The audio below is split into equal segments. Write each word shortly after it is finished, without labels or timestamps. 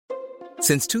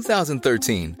Since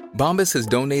 2013, Bombas has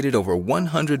donated over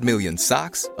 100 million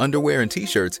socks, underwear, and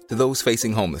T-shirts to those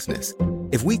facing homelessness.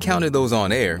 If we counted those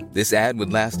on air, this ad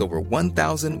would last over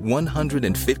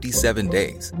 1,157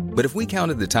 days. But if we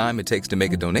counted the time it takes to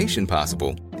make a donation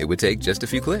possible, it would take just a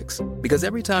few clicks. Because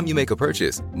every time you make a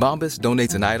purchase, Bombas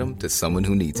donates an item to someone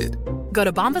who needs it. Go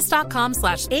to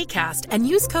bombas.com/ACAST and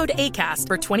use code ACAST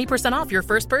for 20% off your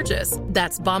first purchase.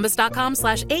 That's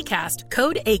bombas.com/ACAST,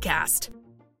 code ACAST.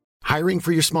 Hiring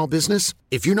for your small business?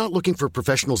 If you're not looking for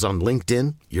professionals on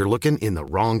LinkedIn, you're looking in the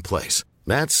wrong place.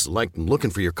 That's like looking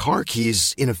for your car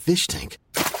keys in a fish tank.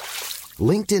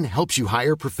 LinkedIn helps you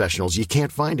hire professionals you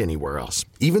can't find anywhere else,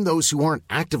 even those who aren't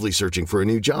actively searching for a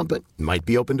new job but might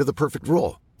be open to the perfect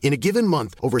role. In a given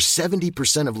month, over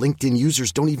 70% of LinkedIn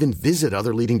users don't even visit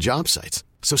other leading job sites.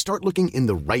 So start looking in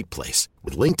the right place.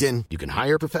 With LinkedIn, you can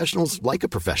hire professionals like a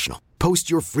professional. Post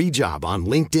your free job on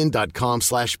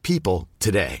linkedin.com/people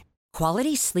today.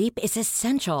 Quality sleep is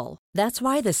essential. That's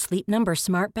why the Sleep Number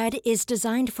Smart Bed is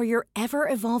designed for your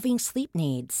ever-evolving sleep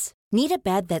needs. Need a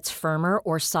bed that's firmer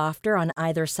or softer on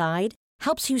either side?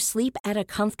 Helps you sleep at a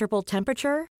comfortable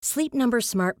temperature? Sleep Number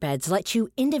Smart Beds let you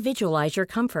individualize your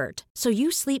comfort, so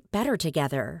you sleep better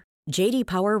together. J.D.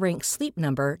 Power ranks Sleep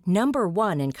Number number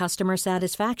 1 in customer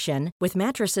satisfaction with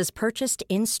mattresses purchased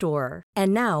in-store.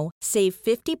 And now, save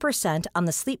 50% on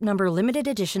the Sleep Number Limited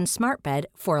Edition Smart Bed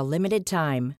for a limited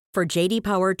time. For J.D.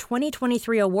 Power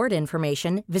 2023 award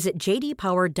information, visit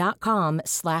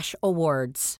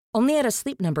jdpower.com/awards. Only at a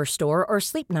Sleep Number store or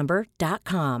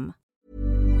sleepnumber.com.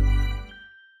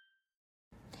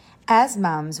 As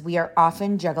moms, we are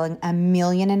often juggling a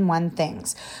million and one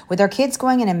things. With our kids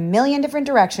going in a million different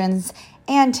directions,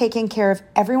 and taking care of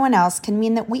everyone else can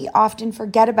mean that we often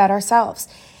forget about ourselves.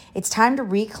 It's time to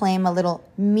reclaim a little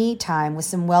me time with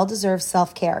some well-deserved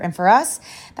self-care. And for us,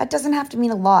 that doesn't have to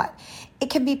mean a lot. It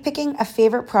can be picking a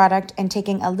favorite product and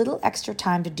taking a little extra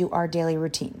time to do our daily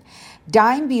routine.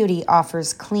 Dime Beauty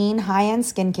offers clean, high-end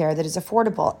skincare that is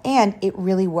affordable, and it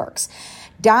really works.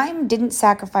 Dime didn't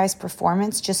sacrifice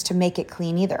performance just to make it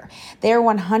clean either. They are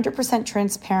 100%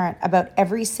 transparent about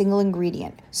every single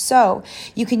ingredient, so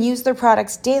you can use their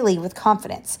products daily with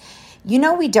confidence. You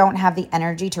know we don't have the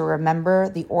energy to remember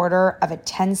the order of a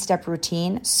 10-step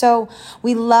routine, so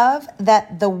we love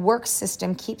that the work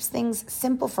system keeps things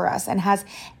simple for us and has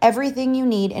everything you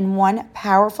need in one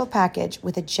powerful package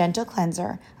with a gentle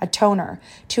cleanser, a toner,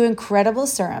 2 incredible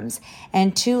serums,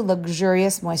 and 2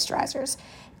 luxurious moisturizers.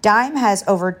 Dime has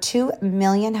over 2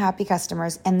 million happy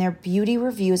customers, and their beauty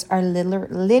reviews are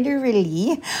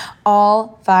literally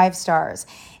all 5 stars.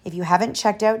 If you haven't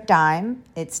checked out Dime,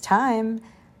 it's time.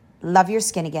 Love your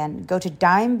skin again. Go to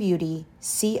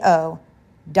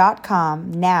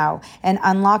dimebeautyco.com now and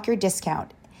unlock your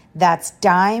discount. That's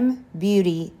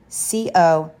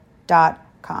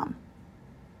dimebeautyco.com.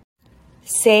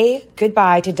 Say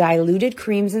goodbye to diluted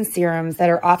creams and serums that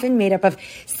are often made up of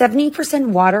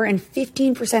 70% water and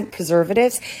 15%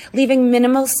 preservatives, leaving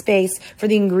minimal space for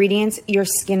the ingredients your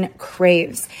skin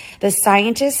craves. The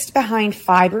scientists behind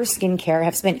Fiber Skincare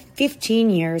have spent 15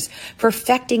 years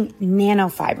perfecting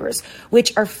nanofibers,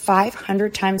 which are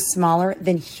 500 times smaller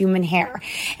than human hair.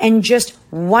 And just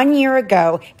 1 year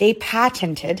ago, they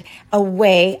patented a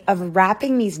way of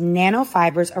wrapping these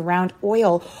nanofibers around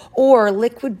oil or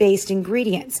liquid-based ingredients.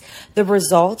 The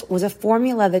result was a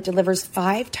formula that delivers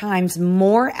 5 times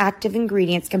more active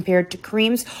ingredients compared to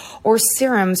creams or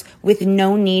serums with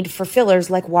no need for fillers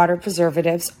like water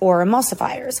preservatives or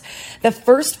emulsifiers. The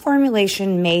first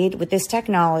formulation made with this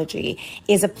technology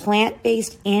is a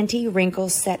plant-based anti-wrinkle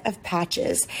set of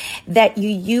patches that you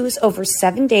use over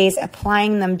 7 days,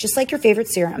 applying them just like your favorite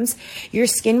serums. Your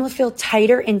skin will feel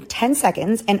tighter in 10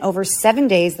 seconds, and over 7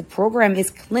 days, the program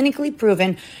is clinically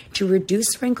proven to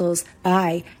reduce wrinkles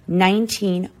by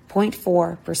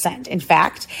 19.4%. In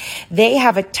fact, they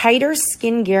have a tighter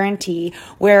skin guarantee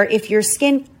where if your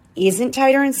skin isn't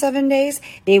tighter in 7 days,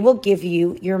 they will give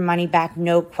you your money back,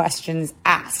 no questions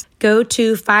asked. Go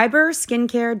to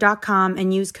fiberskincare.com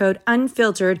and use code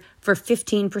UNFILTERED for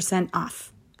 15% off.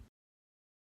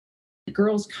 The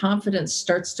girl's confidence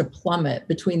starts to plummet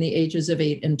between the ages of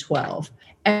 8 and 12.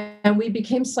 And we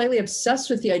became slightly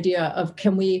obsessed with the idea of,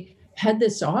 can we head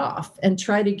this off and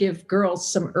try to give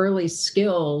girls some early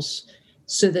skills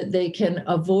so that they can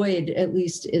avoid at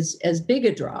least as big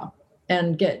a drop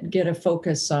and get a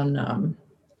focus on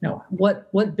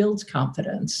what builds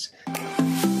confidence.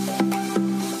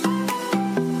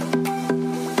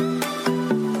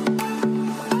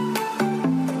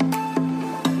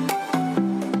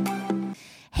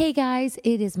 Hey guys,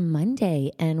 it is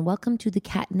Monday and welcome to the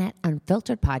Catnet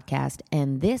Unfiltered podcast.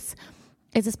 And this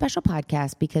is a special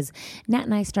podcast because Nat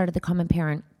and I started The Common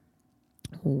Parent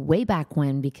way back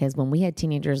when, because when we had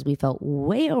teenagers, we felt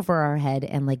way over our head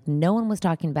and like no one was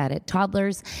talking about it.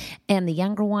 Toddlers and the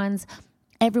younger ones,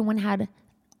 everyone had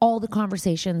all the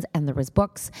conversations and there was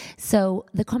books. So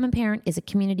The Common Parent is a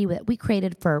community that we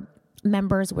created for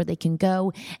members where they can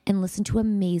go and listen to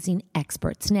amazing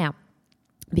experts. Now,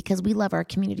 because we love our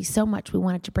community so much, we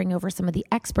wanted to bring over some of the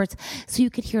experts so you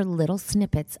could hear little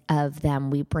snippets of them.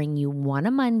 We bring you one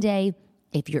a Monday.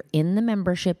 If you're in the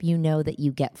membership, you know that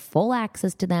you get full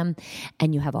access to them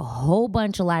and you have a whole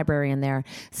bunch of library in there.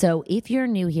 So if you're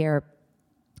new here,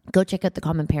 go check out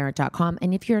thecommonparent.com.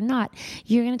 And if you're not,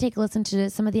 you're going to take a listen to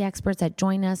some of the experts that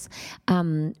join us.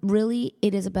 Really,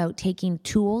 it is about taking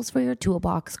tools for your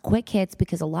toolbox, quick hits,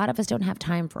 because a lot of us don't have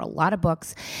time for a lot of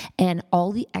books. And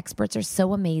all the experts are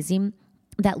so amazing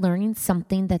that learning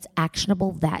something that's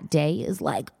actionable that day is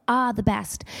like, the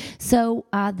best. So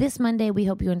this Monday, we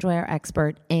hope you enjoy our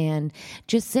expert and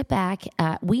just sit back.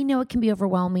 We know it can be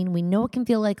overwhelming. We know it can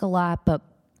feel like a lot, but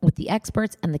with the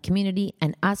experts and the community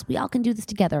and us, we all can do this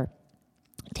together.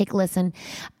 Take a listen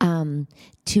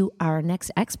to our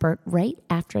next expert right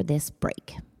after this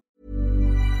break.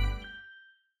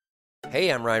 Hey,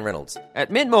 I'm Ryan Reynolds.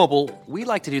 At Mint Mobile, we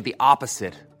like to do the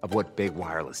opposite of what Big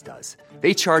Wireless does.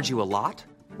 They charge you a lot,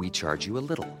 we charge you a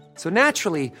little. So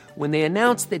naturally, when they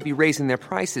announced they'd be raising their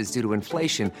prices due to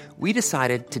inflation, we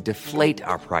decided to deflate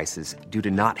our prices due to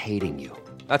not hating you.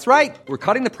 That's right. We're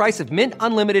cutting the price of Mint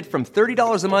Unlimited from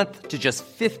 $30 a month to just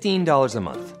 $15 a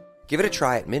month. Give it a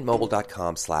try at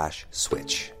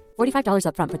mintmobile.com/switch. $45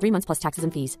 up front for 3 months plus taxes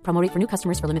and fees. Promo rate for new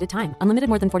customers for limited time. Unlimited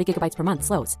more than 40 gigabytes per month.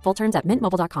 Slows full terms at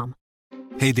mintmobile.com.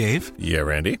 Hey, Dave. Yeah,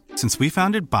 Randy. Since we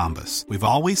founded Bombas, we've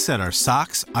always said our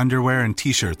socks, underwear, and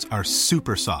T-shirts are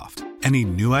super soft. Any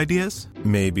new ideas?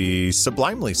 Maybe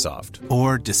sublimely soft.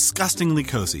 Or disgustingly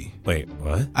cozy. Wait,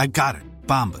 what? I got it.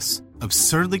 Bombas.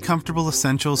 Absurdly comfortable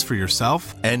essentials for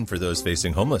yourself and for those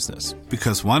facing homelessness.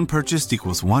 Because one purchased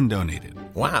equals one donated.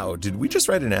 Wow, did we just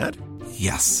write an ad?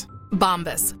 Yes.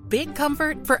 Bombas. Big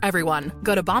comfort for everyone.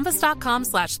 Go to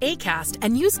bombas.com/ACAST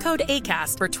and use code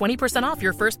ACAST for 20% off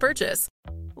your first purchase.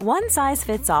 One size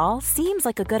fits all seems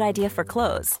like a good idea for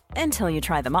clothes until you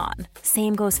try them on.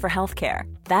 Same goes for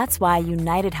healthcare. That's why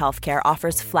United Healthcare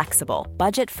offers flexible,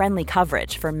 budget-friendly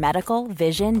coverage for medical,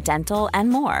 vision, dental, and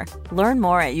more. Learn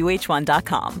more at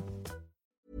uh1.com.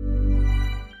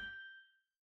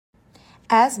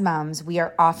 As moms, we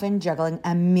are often juggling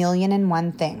a million and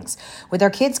one things. With our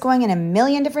kids going in a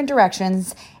million different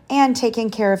directions and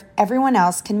taking care of everyone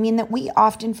else can mean that we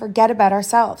often forget about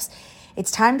ourselves. It's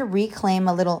time to reclaim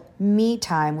a little me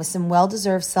time with some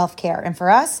well-deserved self-care. And for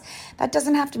us, that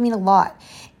doesn't have to mean a lot.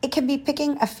 It can be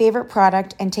picking a favorite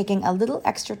product and taking a little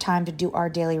extra time to do our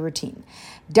daily routine.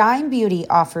 Dime Beauty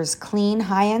offers clean,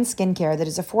 high-end skincare that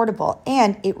is affordable,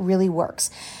 and it really works.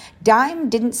 Dime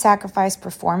didn't sacrifice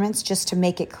performance just to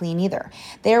make it clean either.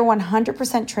 They are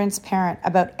 100% transparent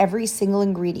about every single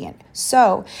ingredient,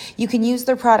 so you can use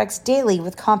their products daily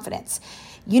with confidence.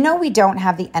 You know we don't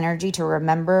have the energy to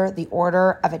remember the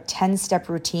order of a 10-step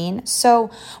routine, so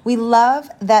we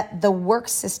love that the work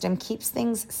system keeps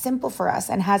things simple for us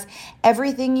and has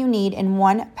everything you need in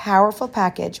one powerful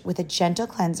package with a gentle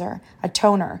cleanser, a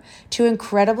toner, 2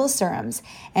 incredible serums,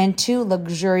 and 2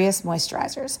 luxurious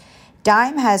moisturizers.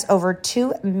 Dime has over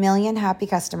 2 million happy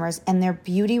customers, and their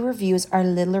beauty reviews are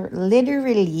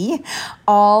literally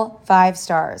all 5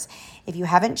 stars. If you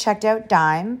haven't checked out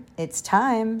Dime, it's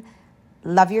time.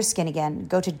 Love your skin again.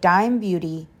 Go to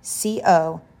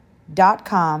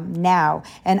dimebeautyco.com now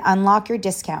and unlock your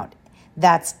discount.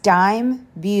 That's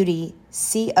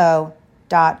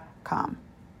dimebeautyco.com.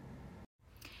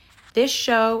 This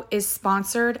show is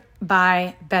sponsored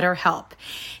by BetterHelp.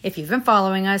 If you've been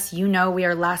following us, you know we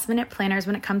are last-minute planners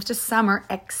when it comes to summer,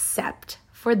 except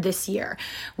for this year.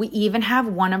 We even have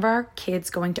one of our kids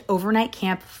going to overnight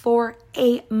camp for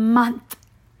a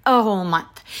whole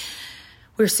month.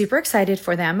 We're super excited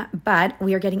for them, but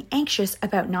we are getting anxious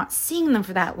about not seeing them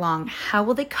for that long. How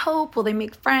will they cope? Will they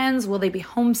make friends? Will they be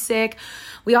homesick?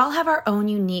 We all have our own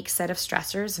unique set of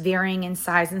stressors, varying in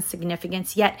size and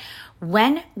significance, yet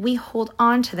when we hold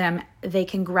on to them, they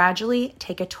can gradually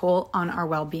take a toll on our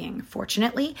well-being.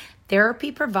 Fortunately,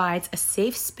 therapy provides a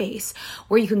safe space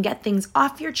where you can get things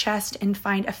off your chest and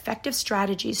find effective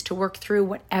strategies to work through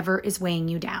whatever is weighing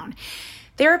you down.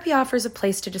 Therapy offers a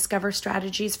place to discover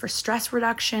strategies for stress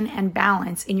reduction and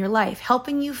balance in your life,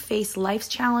 helping you face life's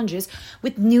challenges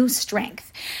with new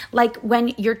strength. Like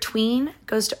when your tween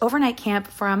goes to overnight camp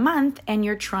for a month and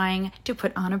you're trying to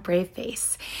put on a brave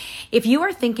face. If you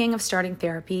are thinking of starting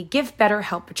therapy, give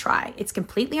BetterHelp a try. It's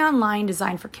completely online,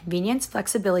 designed for convenience,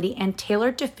 flexibility, and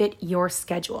tailored to fit your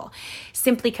schedule.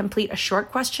 Simply complete a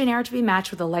short questionnaire to be matched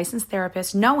with a licensed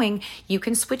therapist, knowing you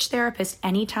can switch therapists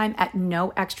anytime at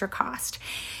no extra cost.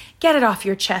 Get it off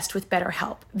your chest with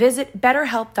BetterHelp. Visit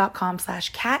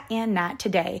betterhelp.com/catandnat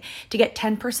today to get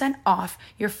 10% off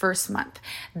your first month.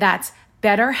 That's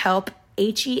BetterHelp,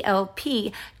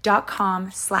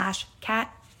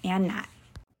 HELP.com/catandnat.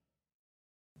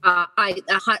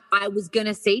 I was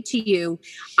gonna say to you,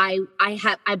 I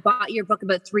bought your book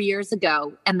about 3 years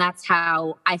ago, and that's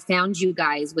how I found you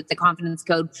guys with the Confidence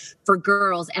Code for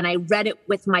Girls. And I read it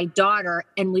with my daughter,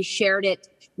 and we shared it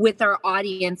with our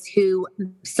audience, who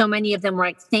so many of them were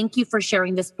like, thank you for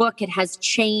sharing this book. It has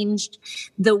changed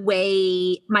the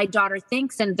way my daughter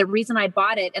thinks. And the reason I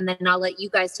bought it, and then I'll let you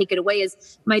guys take it away,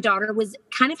 is my daughter was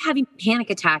kind of having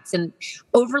panic attacks and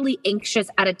overly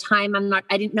anxious at a time.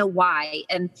 I didn't know why.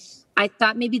 And I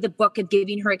thought maybe the book of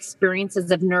giving her experiences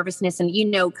of nervousness and,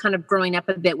 kind of growing up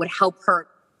a bit would help her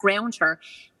ground her.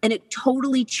 And it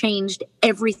totally changed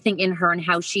everything in her and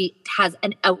how she has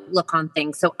an outlook on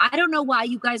things. So I don't know why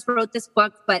you guys wrote this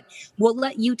book, but we'll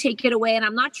let you take it away. And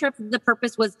I'm not sure if the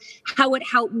purpose was how it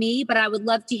helped me, but I would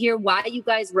love to hear why you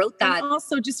guys wrote that. And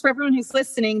also, just for everyone who's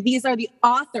listening, these are the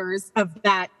authors of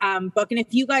that book. And if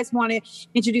you guys want to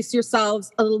introduce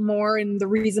yourselves a little more and the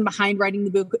reason behind writing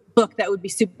the book, that would be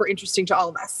super interesting to all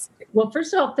of us. Well,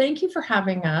 first of all, thank you for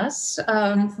having us.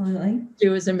 Absolutely. It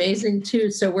was amazing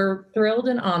too. So we're thrilled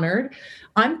and honored.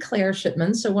 I'm Claire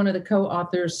Shipman, so one of the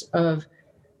co-authors of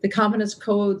the Confidence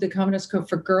Code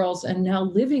for Girls, and now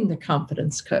Living the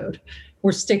Confidence Code.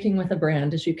 We're sticking with a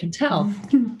brand, as you can tell.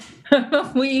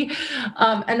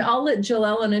 And I'll let Jill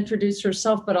Ellen introduce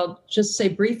herself, but I'll just say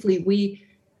briefly,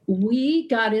 we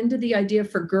got into the idea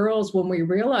for girls when we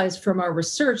realized from our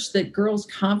research that girls'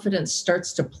 confidence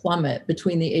starts to plummet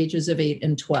between the ages of 8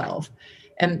 and 12.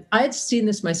 And I had seen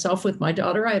this myself with my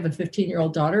daughter. I have a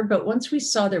 15-year-old daughter, but once we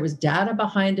saw there was data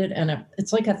behind it, and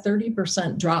it's like a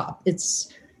 30% drop.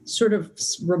 It's sort of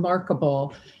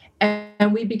remarkable.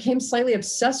 And we became slightly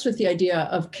obsessed with the idea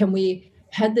of, can we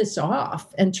head this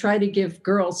off and try to give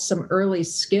girls some early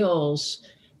skills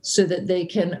so that they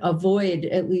can avoid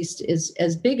at least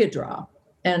as big a drop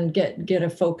and get a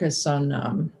focus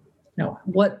on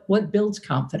what builds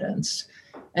confidence.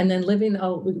 And then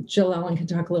Jill Ellen can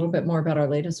talk a little bit more about our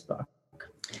latest book.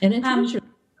 And introduce you.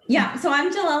 Yeah, so I'm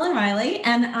Jill Ellen Riley,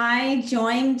 and I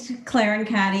joined Claire and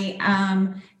Caddy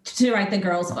to write the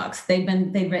girls' books. They've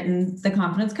written the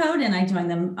Confidence Code, and I joined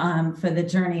them for the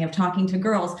journey of talking to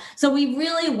girls. So we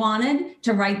really wanted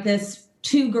to write this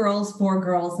to girls for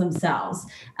girls themselves.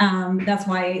 That's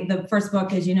why the first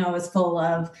book, as you know, is full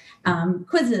of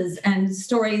quizzes and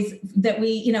stories that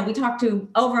we talked to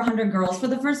over 100 girls for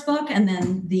the first book, and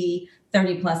then the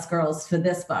 30 plus girls for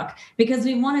this book, because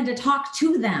we wanted to talk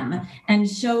to them and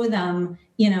show them,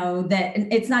 that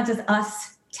it's not just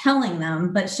us telling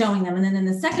them, but showing them. And then in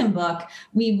the second book,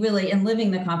 we really, in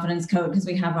Living the Confidence Code, because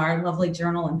we have our lovely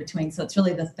journal in between, so it's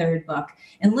really the third book.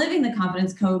 In Living the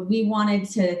Confidence Code, we wanted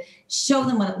to show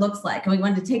them what it looks like. And we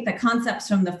wanted to take the concepts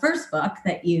from the first book,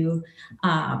 that you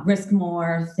risk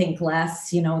more, think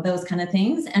less, those kind of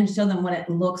things, and show them what it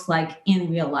looks like in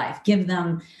real life. Give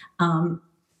them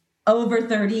over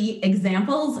 30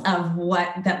 examples of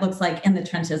what that looks like in the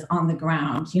trenches on the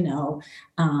ground,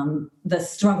 the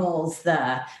struggles,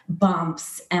 the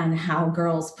bumps, and how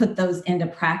girls put those into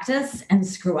practice and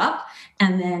screw up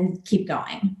and then keep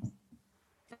going.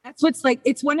 That's what's like,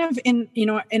 it's one of, in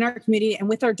our community and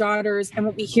with our daughters, and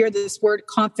when we hear this word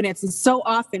confidence, and so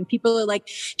often people are like,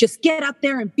 just get up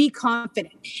there and be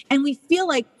confident. And we feel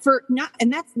like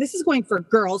this is going for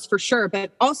girls for sure,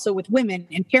 but also with women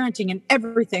and parenting and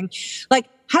everything. Like,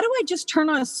 how do I just turn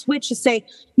on a switch to say,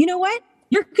 you know what?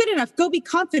 You're good enough. Go be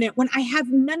confident when I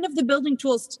have none of the building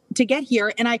tools to get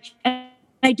here. And I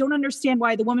don't understand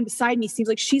why the woman beside me seems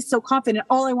like she's so confident.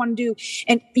 All I want to do,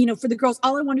 and for the girls,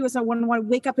 all I want to do is I want to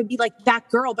wake up and be like that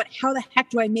girl. But how the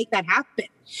heck do I make that happen?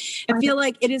 I feel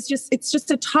like it's just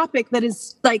a topic that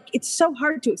is like, it's so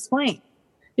hard to explain.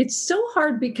 It's so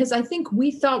hard because I think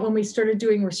we thought when we started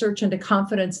doing research into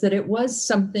confidence that it was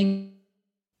something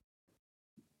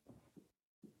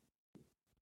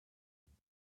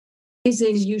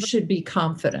amazing. You should be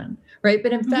confident, right?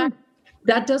 But in fact,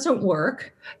 that doesn't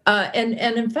work. And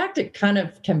in fact, it kind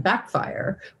of can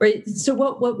backfire, right? So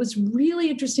what was really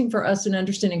interesting for us in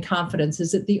understanding confidence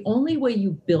is that the only way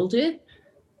you build it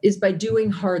is by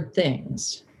doing hard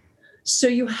things. So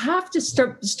you have to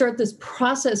start this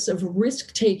process of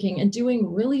risk-taking and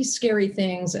doing really scary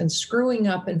things and screwing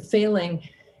up and failing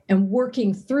and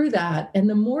working through that. And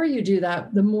the more you do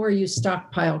that, the more you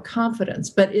stockpile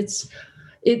confidence. But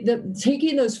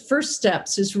taking those first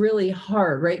steps is really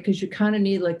hard, right? Because you kind of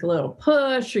need like a little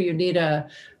push, or you need a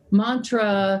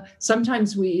mantra.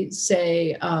 Sometimes we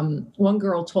say, one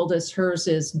girl told us hers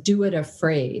is do it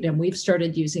afraid. And we've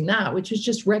started using that, which is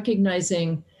just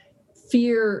recognizing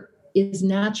fear is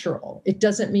natural. It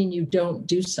doesn't mean you don't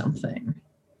do something.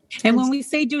 And when we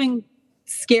say doing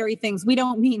scary things, we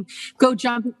don't mean go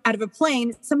jump out of a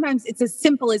plane. Sometimes it's as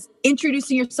simple as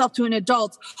introducing yourself to an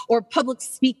adult or public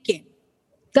speaking.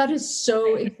 That is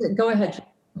so, go ahead.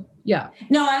 Yeah.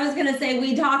 No, I was going to say,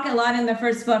 we talk a lot in the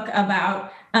first book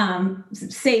about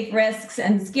safe risks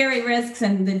and scary risks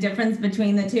and the difference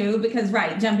between the two, because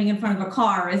jumping in front of a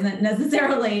car isn't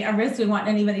necessarily a risk we want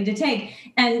anybody to take.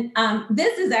 And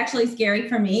this is actually scary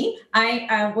for me.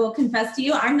 I will confess to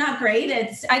you, I'm not great.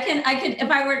 I could,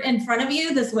 if I were in front of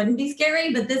you, this wouldn't be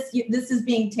scary, but this is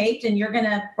being taped and you're going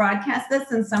to broadcast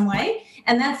this in some way.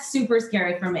 And that's super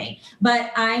scary for me,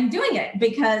 but I'm doing it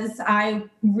because I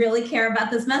really care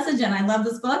about this message and I love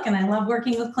this book and I love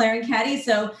working with Claire and Caddy.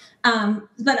 So,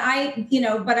 but I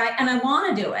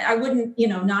want to do it. I wouldn't,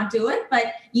 not do it,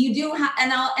 but you do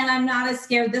and I'm not as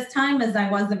scared this time as I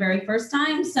was the very first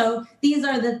time. So these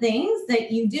are the things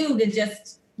that you do to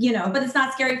just, but it's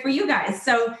not scary for you guys.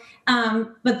 So,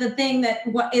 but the thing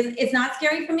it's not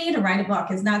scary for me to write a book.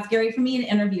 It's not scary for me to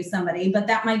interview somebody, but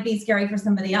that might be scary for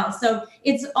somebody else. So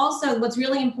it's also, what's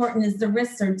really important is the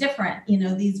risks are different,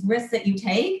 these risks that you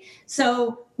take.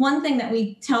 So one thing that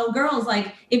we tell girls,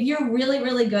 like, if you're really,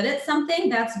 really good at something,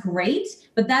 that's great,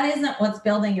 but that isn't what's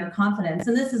building your confidence.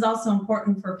 And this is also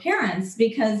important for parents,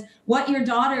 because what your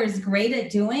daughter is great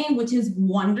at doing, which is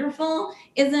wonderful,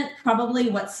 isn't probably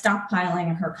what's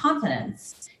stockpiling her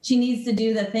confidence. She needs to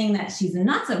do the thing that she's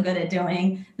not so good at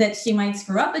doing, that she might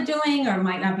screw up at doing, or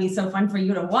might not be so fun for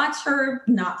you to watch her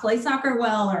not play soccer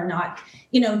well, or not,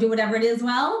 do whatever it is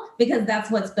well, because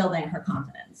that's what's building her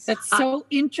confidence. That's so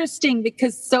interesting,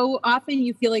 because so often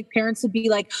you feel like parents would be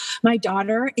like, my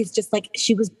daughter is just like,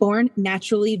 she was born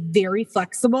naturally very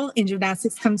flexible and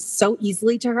gymnastics comes so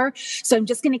easily to her. So I'm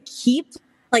just going to keep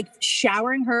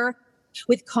showering her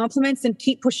with compliments and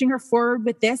keep pushing her forward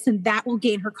with this, and that will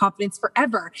gain her confidence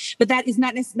forever. But that's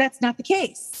not the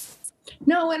case.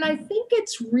 No, and I think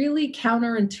it's really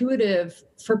counterintuitive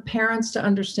for parents to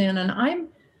understand. And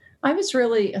I was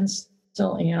really, and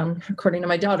still am, according to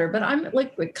my daughter, but I'm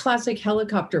like a classic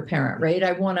helicopter parent, right?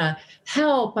 I want to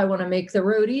help. I want to make the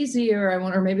road easier.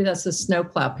 or maybe that's a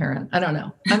snowplow parent. I don't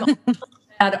know. I'm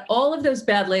had all of those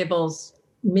bad labels,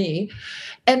 me.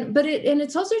 And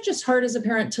it's also just hard as a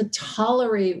parent to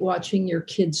tolerate watching your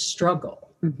kids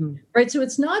struggle. Mm-hmm. Right. So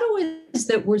it's not always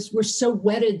that we're so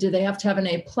wedded. Do they have to have an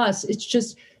A+? It's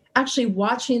just actually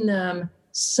watching them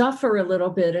suffer a little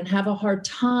bit and have a hard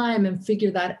time and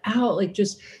figure that out. Like,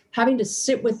 just having to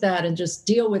sit with that and just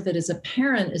deal with it as a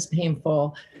parent is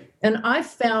painful. And I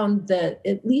found that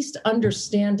at least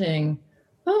understanding,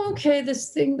 okay,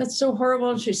 this thing that's so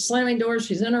horrible, she's slamming doors,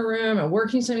 she's in her room and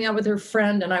working something out with her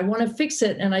friend, and I want to fix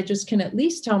it. And I just can at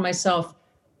least tell myself,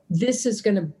 this is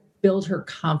going to build her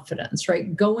confidence,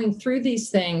 right? Going through these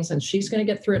things, and she's going to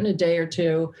get through it in a day or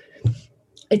two.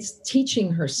 It's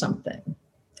teaching her something.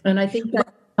 And I think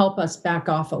that help us back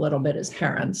off a little bit as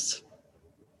parents.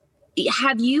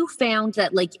 Have you found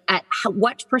that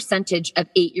what percentage of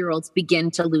 8-year-olds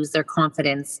begin to lose their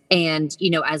confidence and,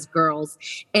 as girls?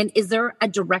 And is there a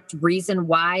direct reason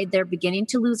why they're beginning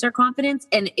to lose their confidence?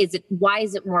 And why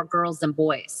is it more girls than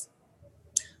boys?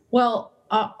 Well,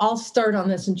 I'll start on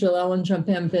this and Jalellen jump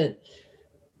in, but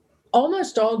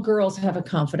almost all girls have a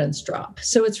confidence drop.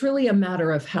 So it's really a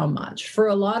matter of how much. For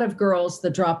a lot of girls, the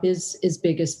drop is as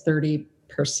big as 30%.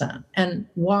 And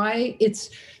why?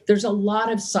 There's a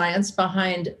lot of science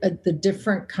behind the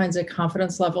different kinds of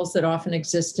confidence levels that often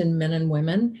exist in men and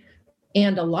women.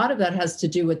 And a lot of that has to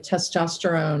do with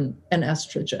testosterone and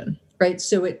estrogen, right?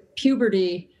 So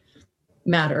puberty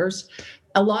matters.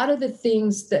 A lot of the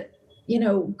things that,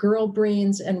 girl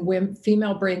brains and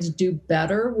female brains do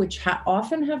better, which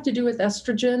often have to do with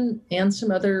estrogen and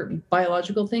some other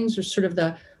biological things, are sort of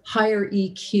the higher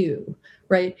EQ,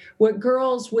 right? What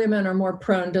women are more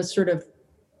prone to sort of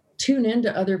tune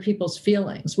into other people's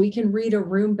feelings. We can read a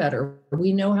room better.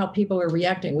 We know how people are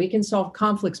reacting. We can solve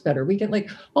conflicts better. We can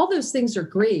all those things are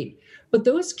great, but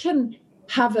those can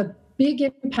have a big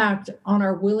impact on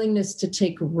our willingness to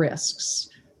take risks,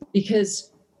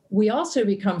 because we also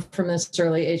become from this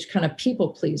early age kind of people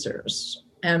pleasers,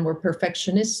 and we're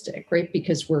perfectionistic, right?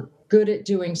 Because we're good at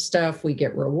doing stuff, we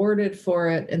get rewarded for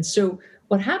it. And so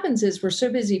what happens is we're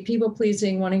so busy people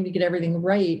pleasing, wanting to get everything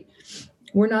right,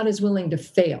 we're not as willing to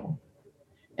fail.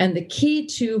 And the key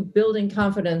to building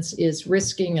confidence is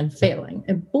risking and failing.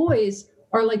 And boys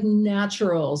are like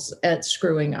naturals at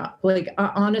screwing up. Like,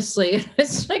 honestly,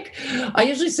 it's like, I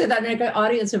usually say that in an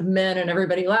audience of men and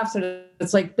everybody laughs at it.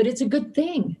 It's like, but it's a good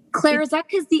thing. Claire, is that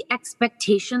because the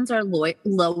expectations are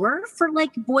lower for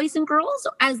like boys and girls?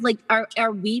 As like,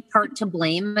 are we part to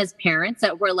blame as parents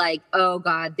that we're like, oh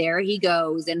God, there he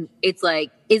goes. And it's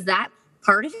like, is that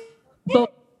part of it?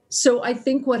 So I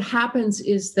think what happens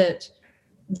is that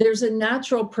there's a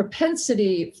natural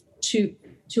propensity to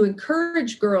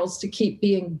encourage girls to keep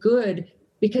being good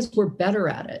because we're better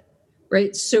at it,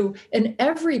 right? So, and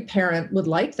every parent would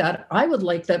like that. I would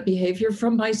like that behavior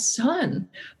from my son.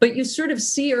 But you sort of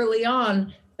see early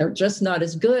on, they're just not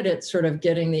as good at sort of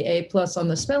getting the A+ on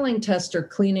the spelling test or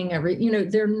cleaning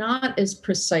they're not as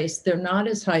precise. They're not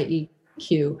as high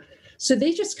EQ. So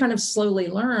they just kind of slowly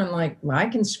learn, like, well, I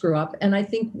can screw up. And I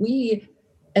think we,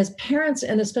 as parents,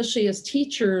 and especially as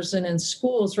teachers and in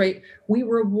schools, right, we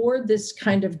reward this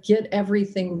kind of get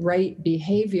everything right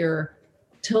behavior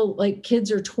till like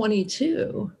kids are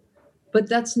 22, but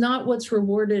that's not what's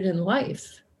rewarded in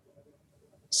life.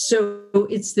 So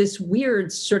it's this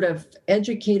weird sort of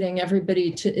educating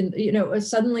everybody to,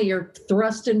 suddenly you're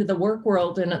thrust into the work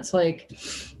world and it's like,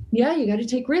 yeah, you got to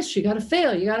take risks. You got to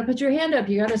fail. You got to put your hand up.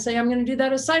 You got to say, I'm going to do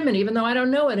that assignment, even though I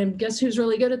don't know it. And guess who's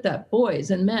really good at that?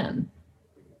 Boys and men.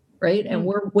 Right? And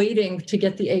we're waiting to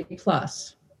get the A+.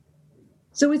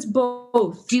 So it's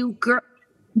both.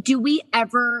 Do we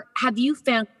ever, have you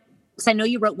found, because I know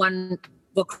you wrote one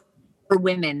book for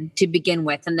women to begin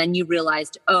with, and then you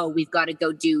realized, oh, we've got to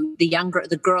go do the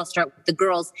girls start with the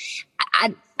girls.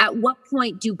 At what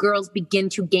point do girls begin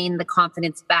to gain the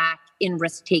confidence back in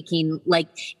risk taking? Like,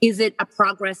 is it a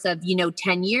progress of,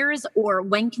 10 years, or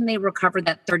when can they recover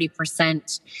that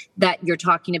 30% that you're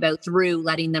talking about through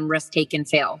letting them risk take and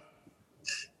fail?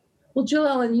 Well, Jill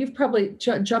Ellen, you've probably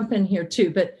jump in here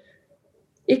too, but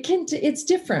it's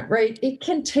different, right? It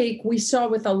can take, we saw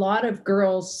with a lot of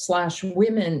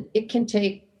girls/women, it can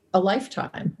take a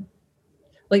lifetime.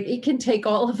 Like it can take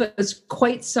all of us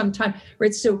quite some time,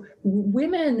 right? So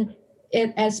women,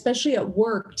 especially at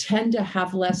work, tend to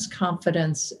have less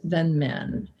confidence than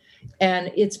men.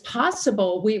 And it's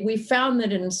possible, we found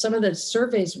that in some of the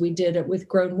surveys we did with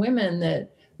grown women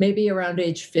that maybe around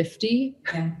age 50,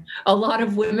 a lot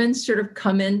of women sort of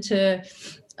come into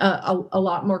a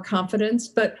lot more confidence.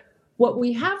 But what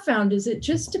we have found is it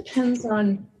just depends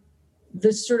on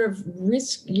the sort of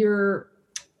risk, your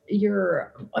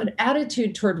an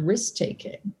attitude toward risk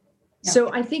taking. Yeah.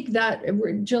 So I think that,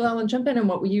 Jill Ellen, jump in on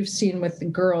what you've seen with the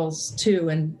girls too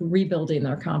and rebuilding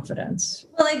their confidence.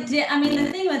 Well, the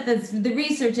thing with this, the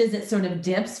research is it sort of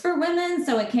dips for women,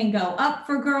 so it can go up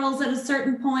for girls at a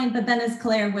certain point. But then, as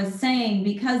Claire was saying,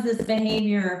 because this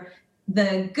behavior,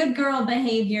 the good girl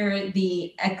behavior,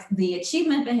 the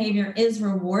achievement behavior is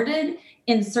rewarded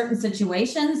in certain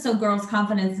situations. So girls'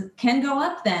 confidence can go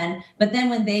up then, but then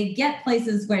when they get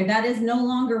places where that is no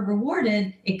longer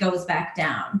rewarded, it goes back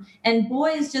down. And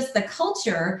boys, just the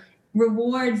culture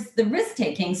rewards the risk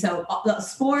taking. So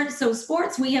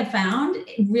sports we have found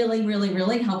really, really,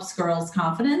 really helps girls'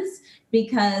 confidence,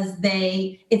 because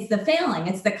it's the failing,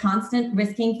 it's the constant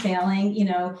risking, failing.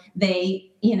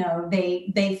 They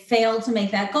fail to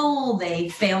make that goal, they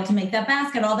fail to make that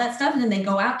basket, all that stuff, and then they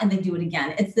go out and they do it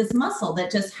again. It's this muscle that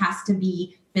just has to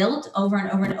be built over and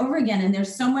over and over again. And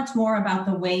there's so much more about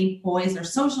the way boys are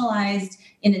socialized,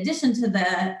 in addition to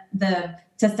the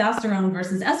testosterone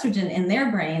versus estrogen in their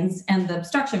brains and the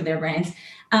structure of their brains,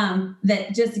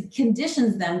 that just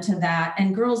conditions them to that.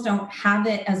 And girls don't have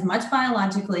it as much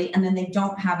biologically, and then they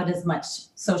don't have it as much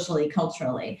socially,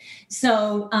 culturally.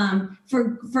 So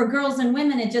for girls and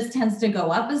women, it just tends to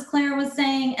go up, as Claire was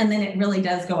saying, and then it really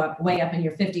does go up, way up in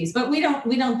your 50s. But we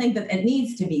don't think that it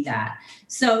needs to be that.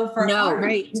 So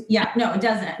it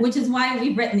doesn't, which is why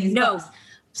we've written these books.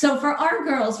 So for our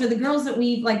girls, for the girls that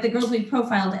the girls we've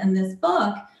profiled in this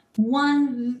book,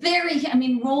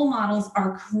 role models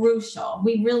are crucial.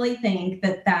 We really think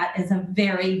that is a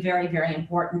very, very, very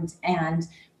important and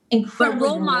incredibly But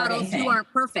role models thing. Who aren't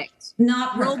perfect.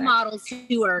 Not perfect. Role models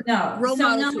who are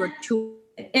who are true.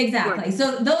 Exactly.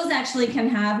 So those actually can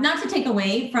have, not to take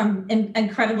away from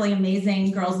incredibly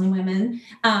amazing girls and women,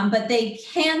 but they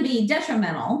can be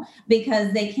detrimental,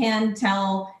 because they can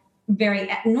tell very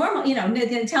normal,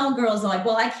 they tell girls like,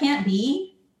 well, I can't be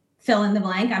fill in the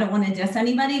blank. I don't want to diss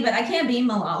anybody, but I can't be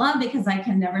Malala because I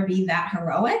can never be that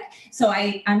heroic. So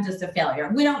I'm just a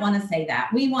failure. We don't want to say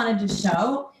that. We wanted to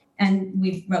show, and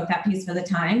we wrote that piece for the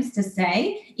Times to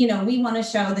say, we want to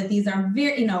show that these are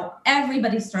very,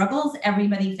 everybody struggles,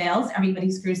 everybody fails, everybody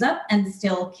screws up and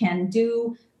still can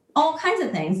do all kinds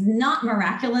of things, not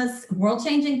miraculous,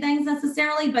 world-changing things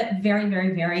necessarily, but very,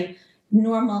 very, very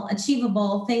normal,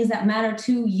 achievable things that matter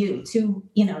to you, to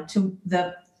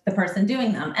the person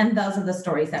doing them. And those are the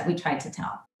stories that we try to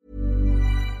tell.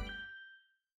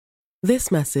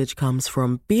 This message comes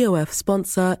from BOF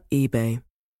sponsor eBay.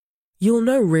 You'll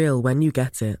know real when you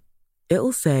get it.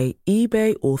 It'll say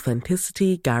eBay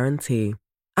Authenticity Guarantee.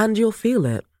 And you'll feel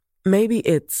it. Maybe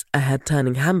it's a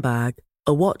head-turning handbag,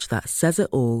 a watch that says it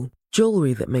all,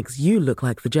 jewelry that makes you look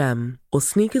like the gem, or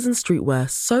sneakers and streetwear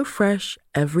so fresh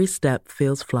every step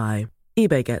feels fly.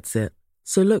 eBay gets it.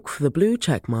 So look for the blue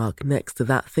check mark next to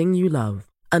that thing you love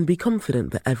and be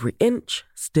confident that every inch,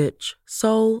 stitch,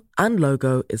 sole, and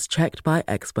logo is checked by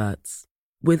experts.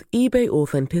 With eBay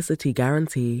Authenticity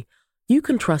Guarantee, you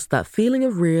can trust that feeling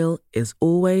of real is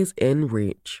always in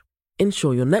reach.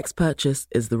 Ensure your next purchase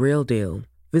is the real deal.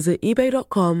 Visit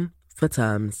ebay.com for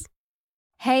terms.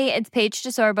 Hey, it's Paige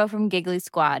DeSorbo from Giggly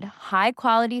Squad. High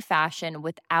quality fashion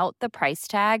without the price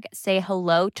tag. Say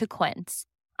hello to Quince.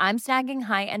 I'm snagging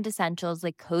high-end essentials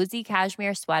like cozy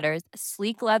cashmere sweaters,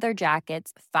 sleek leather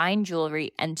jackets, fine jewelry,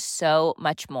 and so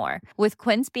much more. With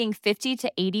Quince being 50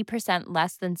 to 80%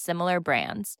 less than similar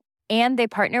brands. And they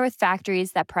partner with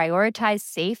factories that prioritize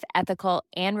safe, ethical,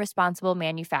 and responsible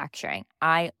manufacturing.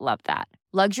 I love that.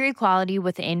 Luxury quality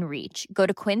within reach. Go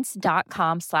to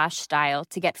quince.com/style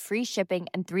to get free shipping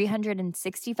and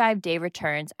 365-day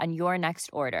returns on your next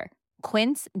order.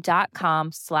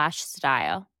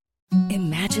 Quince.com/style.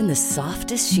 Imagine the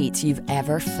softest sheets you've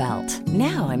ever felt.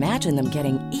 Now imagine them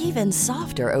getting even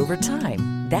softer over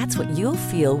time. That's what you'll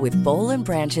feel with Boll &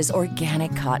 Branch's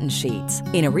organic cotton sheets.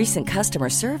 In a recent customer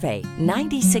survey,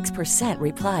 96%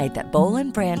 replied that Boll &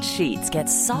 Branch sheets get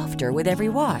softer with every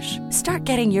wash. Start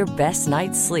getting your best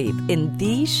night's sleep in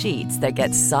these sheets that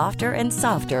get softer and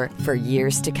softer for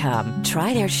years to come.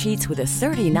 Try their sheets with a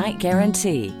 30-night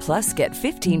guarantee. Plus, get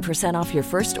 15% off your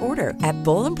first order at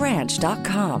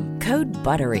bollandbranch.com. Code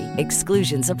BUTTERY.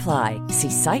 Exclusions apply. See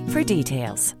site for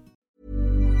details.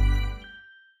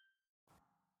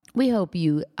 We hope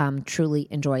you truly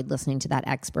enjoyed listening to that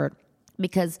expert,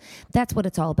 because that's what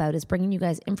it's all about, is bringing you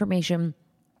guys information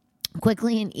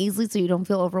quickly and easily so you don't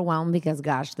feel overwhelmed, because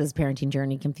gosh, this parenting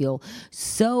journey can feel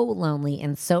so lonely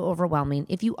and so overwhelming.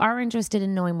 If you are interested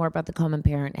in knowing more about The Common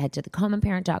Parent, head to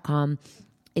thecommonparent.com.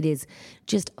 It is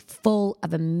just full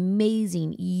of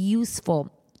amazing,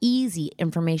 useful, easy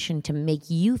information to make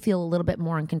you feel a little bit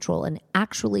more in control and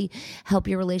actually help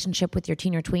your relationship with your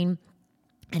teen or tween.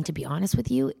 And to be honest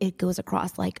with you, it goes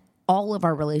across like all of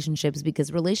our relationships,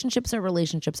 because relationships are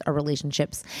relationships are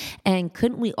relationships. And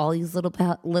couldn't we all use a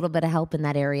little bit of help in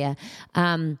that area?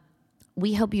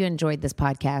 We hope you enjoyed this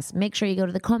podcast. Make sure you go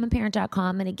to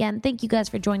thecommonparent.com. And again, thank you guys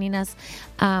for joining us.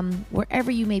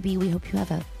 Wherever you may be, we hope you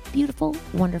have a beautiful,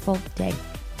 wonderful day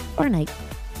or night.